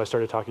relevance. So I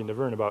started talking to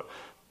Vern about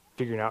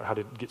figuring out how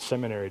to get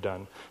seminary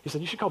done. He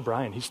said, you should call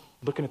Brian. He's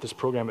looking at this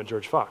program at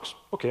George Fox.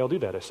 Okay, I'll do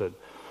that, I said.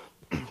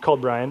 Called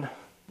Brian.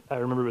 I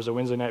remember it was a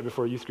Wednesday night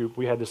before youth group.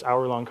 We had this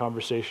hour-long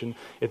conversation.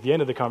 At the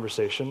end of the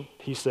conversation,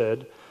 he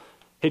said,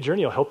 hey,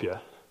 Journey will help you.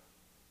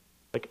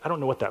 I don't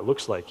know what that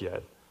looks like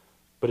yet,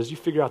 but as you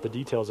figure out the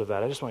details of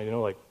that, I just want you to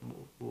know,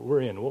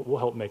 we're in. We'll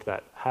help make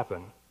that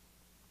happen.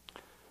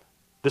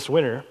 This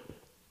winter,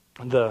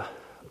 the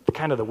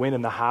kind of the when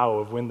and the how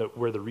of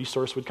where the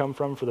resource would come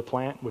from for the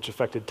plant, which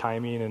affected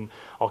timing and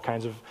all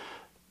kinds of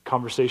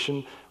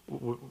conversation,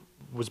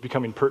 was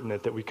becoming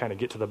pertinent that we kind of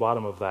get to the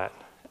bottom of that.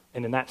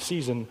 And in that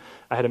season,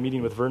 I had a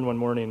meeting with Vern one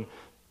morning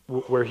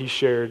where he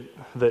shared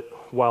that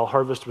while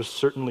Harvest was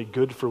certainly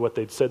good for what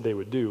they'd said they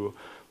would do,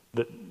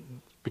 that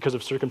because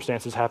of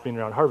circumstances happening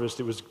around Harvest,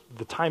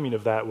 the timing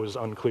of that was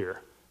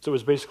unclear. So it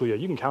was basically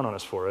you can count on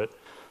us for it,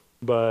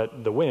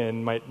 but the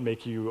when might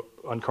make you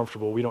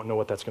uncomfortable. We don't know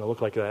what that's going to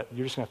look like. You're just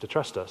going to have to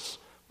trust us,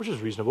 which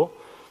is reasonable,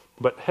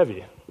 but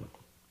heavy.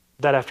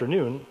 That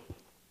afternoon,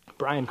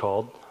 Brian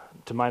called.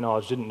 To my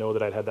knowledge, didn't know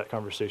that I'd had that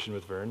conversation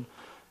with Vern,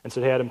 and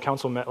said, hey, Adam,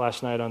 council met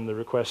last night on the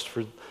request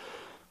for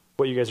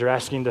what you guys are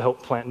asking to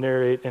help plant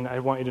Narrate, and I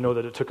want you to know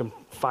that it took them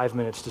 5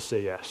 minutes to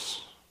say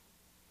yes.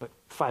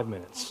 5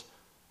 minutes.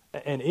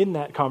 And in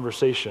that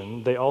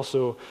conversation, they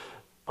also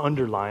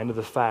underlined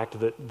the fact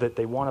that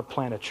they want to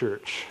plant a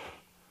church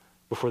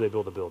before they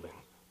build a building.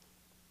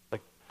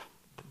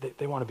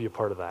 They want to be a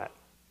part of that.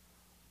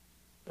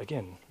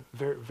 Again,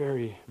 very,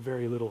 very,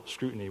 very little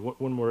scrutiny.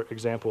 One more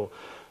example.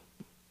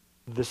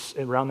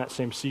 Around that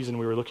same season,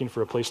 we were looking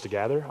for a place to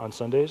gather on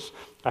Sundays.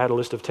 I had a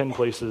list of 10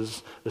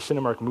 places. The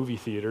Cinemark Movie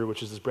Theater,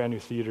 which is this brand new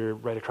theater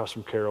right across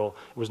from Carroll,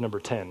 was number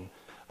 10.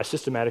 I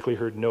systematically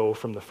heard no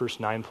from the first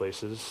 9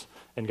 places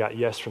and got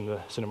yes from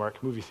the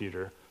Cinemark Movie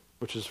Theater,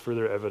 which is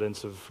further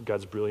evidence of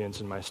God's brilliance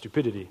and my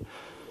stupidity.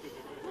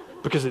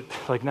 Because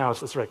now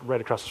it's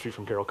right across the street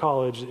from Carroll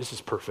College. This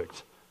is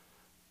perfect.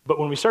 But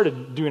when we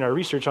started doing our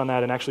research on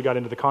that and actually got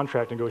into the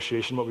contract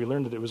negotiation, what we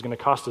learned that it was going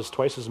to cost us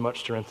twice as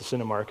much to rent the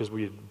Cinemark as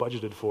we had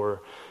budgeted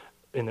for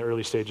in the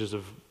early stages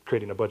of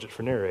creating a budget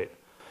for Narrate.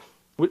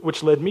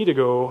 Which led me to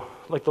go,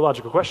 the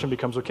logical question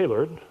becomes, okay,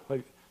 Lord,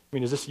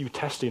 is this you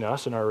testing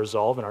us in our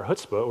resolve and our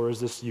chutzpah, or is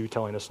this you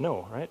telling us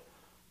no, right?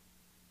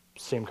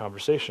 Same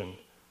conversation.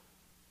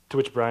 To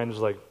which Brian was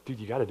like,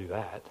 dude, you got to do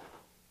that.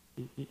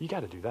 You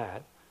got to do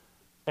that.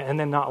 And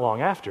then not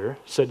long after,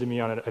 said to me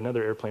on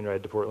another airplane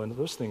ride to Portland,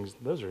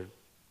 those are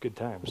good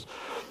times.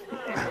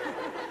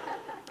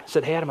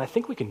 Said, hey, Adam, I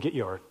think we can get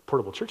you our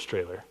portable church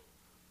trailer.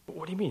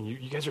 What do you mean?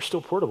 You guys are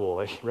still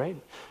portable, right?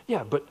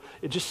 Yeah, but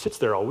it just sits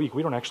there all week.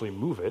 We don't actually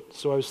move it.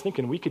 So I was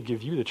thinking we could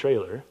give you the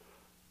trailer,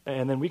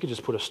 and then we could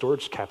just put a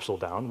storage capsule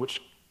down,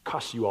 which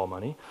costs you all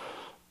money,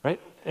 right?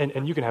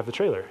 And you can have the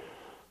trailer,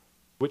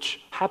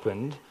 which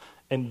happened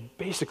and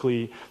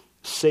basically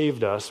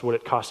saved us what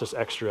it cost us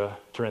extra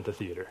to rent the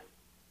theater.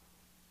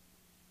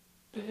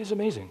 It's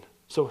amazing.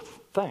 So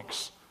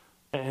thanks.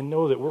 And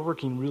know that we're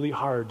working really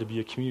hard to be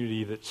a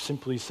community that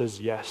simply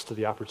says yes to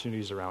the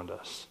opportunities around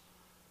us.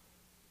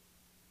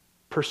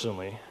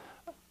 Personally,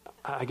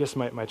 I guess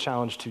my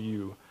challenge to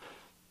you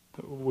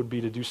would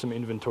be to do some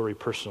inventory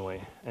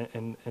personally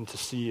and to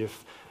see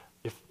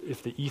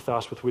if the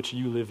ethos with which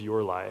you live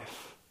your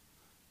life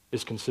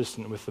is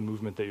consistent with the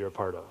movement that you're a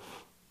part of.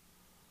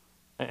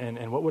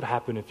 And what would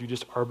happen if you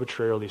just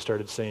arbitrarily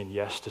started saying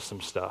yes to some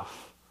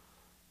stuff?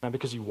 Not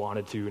because you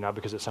wanted to, not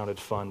because it sounded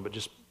fun, but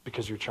just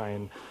because you're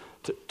trying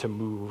to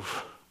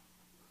move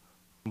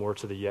more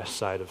to the yes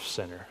side of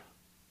center.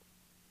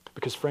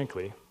 Because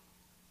frankly,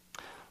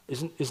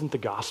 isn't the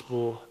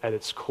gospel at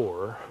its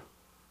core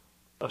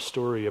a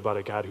story about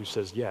a God who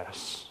says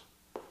yes?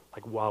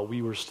 Like while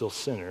we were still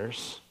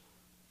sinners,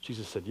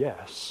 Jesus said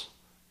yes.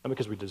 Not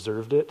because we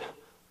deserved it,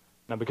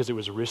 not because it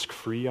was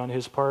risk-free on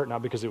his part,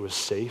 not because it was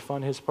safe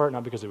on his part,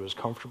 not because it was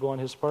comfortable on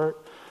his part,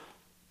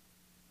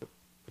 but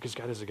because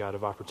God is a God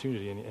of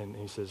opportunity, and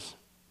he says,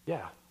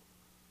 yeah.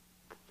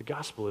 The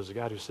gospel is a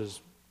God who says,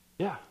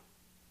 yeah,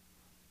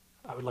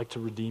 I would like to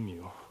redeem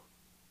you.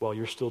 While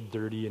you're still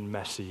dirty and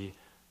messy,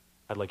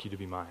 I'd like you to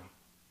be mine.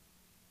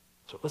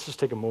 So let's just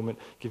take a moment,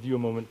 give you a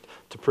moment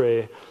to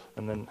pray,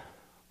 and then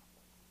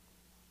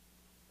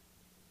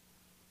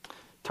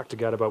talk to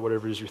God about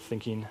whatever it is you're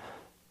thinking.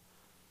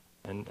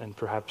 And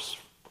perhaps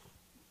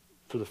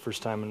for the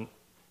first time in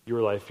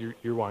your life,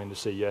 you're wanting to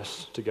say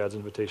yes to God's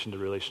invitation to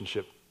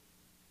relationship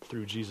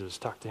through Jesus.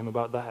 Talk to him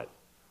about that.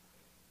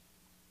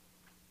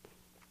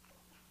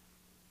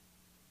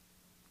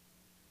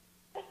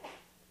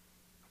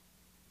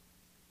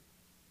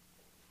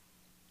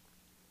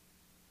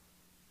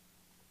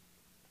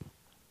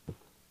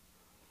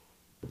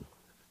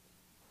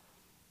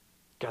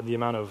 God, the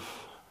amount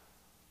of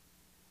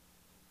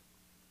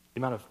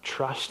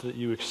trust that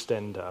you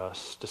extend to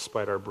us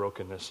despite our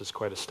brokenness is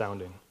quite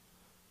astounding.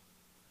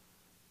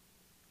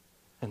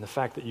 And the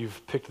fact that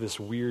you've picked this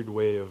weird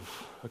way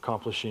of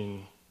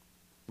accomplishing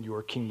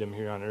your kingdom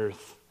here on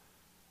earth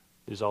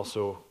is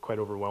also quite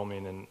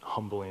overwhelming and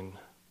humbling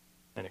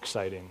and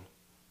exciting.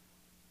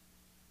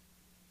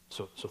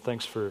 So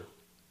thanks for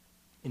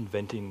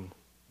inventing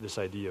this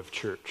idea of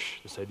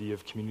church, this idea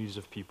of communities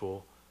of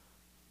people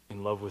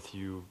in love with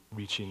you,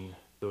 reaching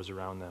those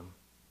around them,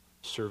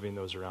 serving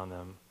those around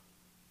them.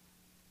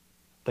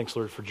 Thanks,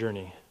 Lord, for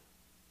Journey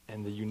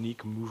and the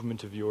unique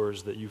movement of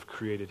yours that you've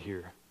created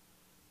here.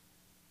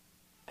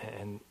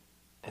 And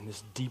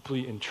this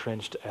deeply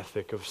entrenched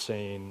ethic of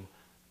saying,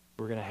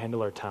 we're going to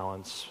handle our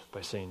talents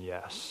by saying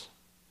yes.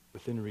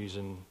 Within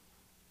reason,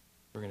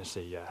 we're going to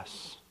say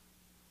yes.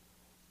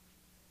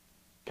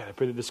 God, I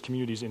pray that this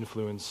community's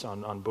influence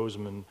on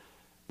Bozeman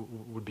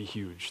would be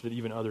huge, that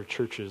even other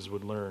churches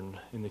would learn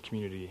in the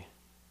community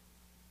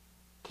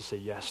to say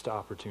yes to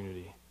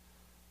opportunity.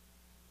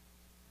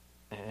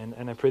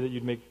 And I pray that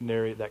you'd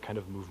narrate that kind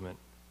of movement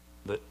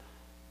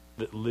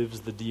that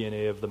lives the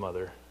DNA of the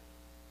mother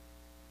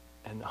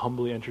and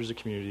humbly enters a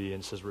community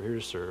and says, we're here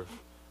to serve,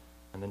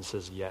 and then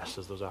says yes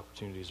as those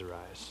opportunities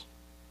arise.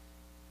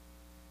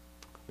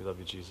 We love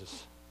you,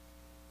 Jesus.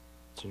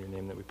 It's in your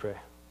name that we pray.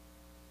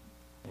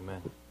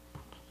 Amen.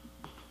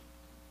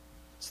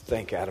 Let's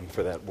thank Adam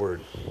for that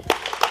word.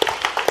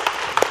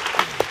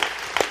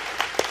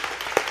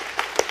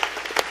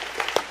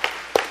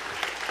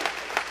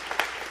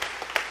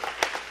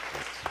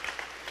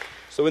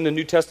 So in the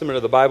New Testament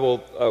of the Bible,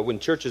 when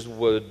churches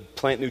would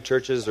plant new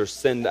churches or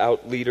send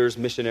out leaders,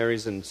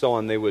 missionaries, and so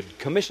on, they would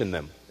commission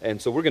them.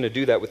 And so we're going to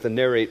do that with the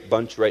Narrate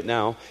bunch right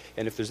now.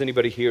 And if there's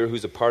anybody here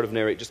who's a part of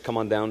Narrate, just come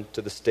on down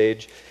to the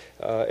stage.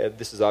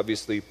 This is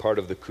obviously part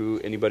of the crew.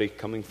 Anybody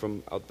coming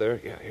from out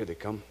there? Yeah, here they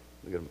come.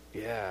 Look at them.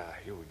 Yeah,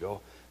 here we go.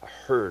 A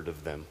herd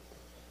of them.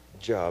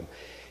 Good job.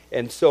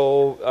 And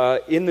so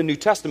in the New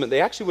Testament,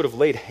 they actually would have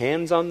laid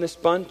hands on this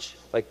bunch,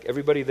 like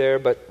everybody there,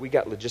 but we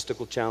got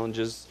logistical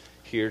challenges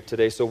here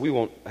today, so we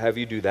won't have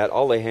you do that.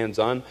 I'll lay hands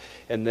on,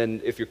 and then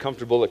if you're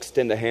comfortable,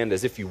 extend a hand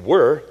as if you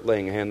were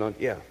laying a hand on.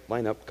 Yeah,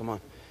 line up, come on.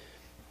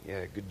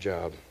 Yeah, good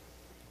job.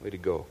 Way to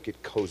go.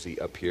 Get cozy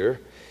up here.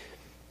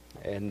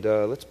 And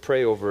let's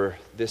pray over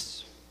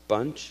this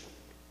bunch.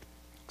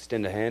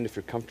 Extend a hand if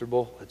you're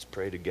comfortable. Let's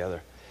pray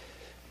together.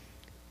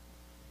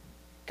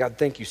 God,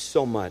 thank you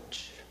so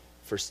much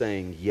for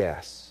saying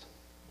yes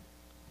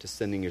to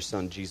sending your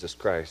Son, Jesus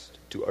Christ,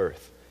 to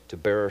earth, to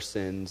bear our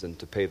sins and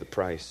to pay the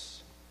price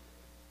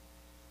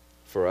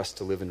for us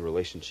to live in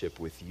relationship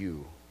with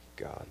you,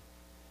 God.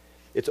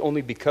 It's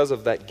only because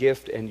of that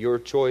gift and your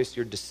choice,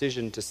 your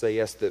decision to say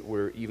yes, that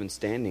we're even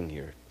standing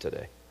here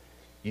today.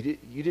 You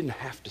didn't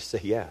have to say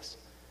yes.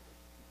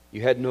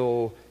 You had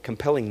no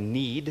compelling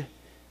need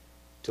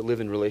to live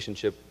in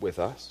relationship with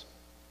us,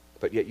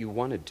 but yet you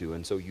wanted to,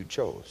 and so you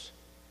chose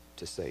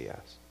to say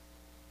yes.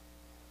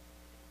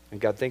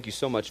 And God, thank you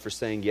so much for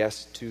saying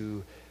yes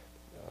to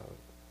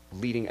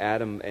leading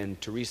Adam and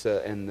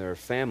Teresa and their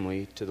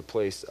family to the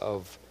place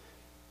of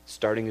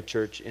starting a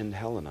church in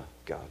Helena,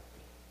 God.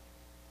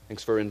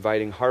 Thanks for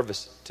inviting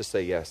Harvest to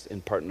say yes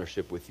in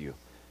partnership with you.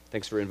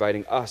 Thanks for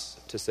inviting us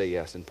to say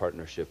yes in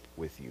partnership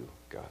with you,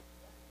 God.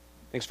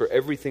 Thanks for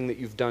everything that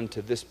you've done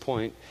to this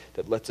point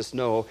that lets us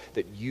know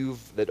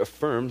that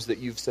affirms that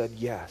you've said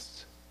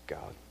yes,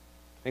 God.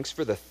 Thanks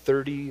for the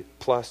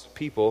 30-plus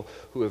people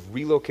who have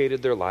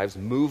relocated their lives,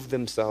 moved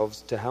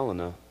themselves to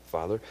Helena,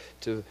 Father,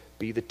 to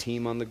be the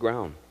team on the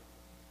ground.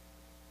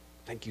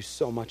 Thank you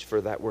so much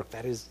for that work.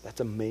 That's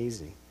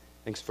amazing.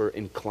 Thanks for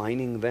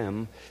inclining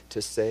them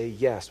to say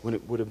yes when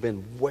it would have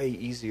been way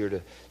easier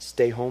to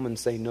stay home and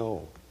say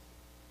no.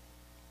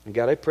 And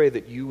God, I pray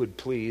that you would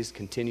please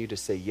continue to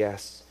say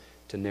yes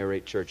to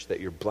Narrate Church, that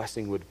your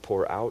blessing would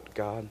pour out,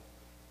 God,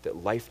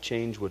 that life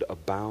change would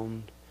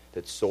abound,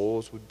 that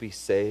souls would be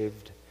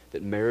saved,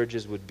 that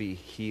marriages would be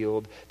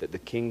healed, that the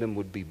kingdom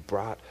would be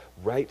brought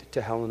right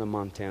to Helena,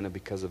 Montana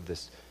because of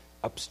this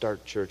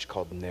upstart church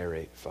called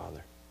Narrate,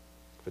 Father,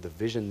 for the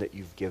vision that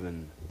you've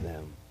given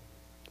them.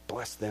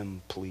 Bless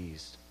them,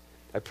 please.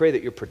 I pray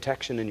that your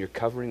protection and your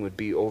covering would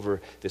be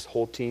over this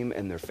whole team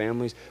and their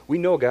families. We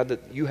know, God,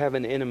 that you have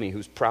an enemy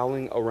who's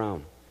prowling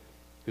around,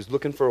 who's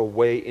looking for a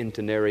way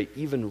into Narrate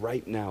even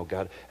right now,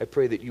 God. I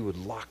pray that you would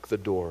lock the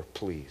door,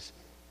 please,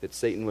 that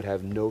Satan would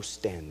have no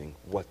standing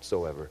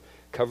whatsoever.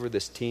 Cover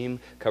this team,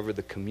 cover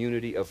the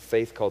community of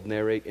faith called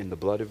Narrate in the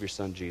blood of your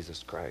Son,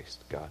 Jesus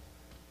Christ, God.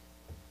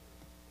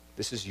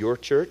 This is your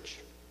church.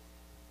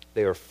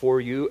 They are for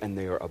you and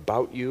they are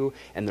about you,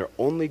 and they're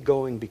only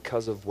going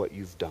because of what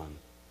you've done,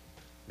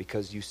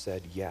 because you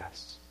said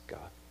yes,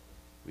 God.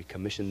 We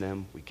commission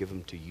them, we give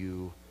them to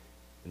you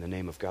in the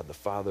name of God the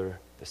Father,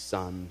 the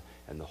Son,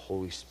 and the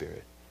Holy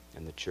Spirit.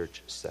 And the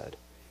church said,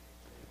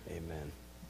 amen.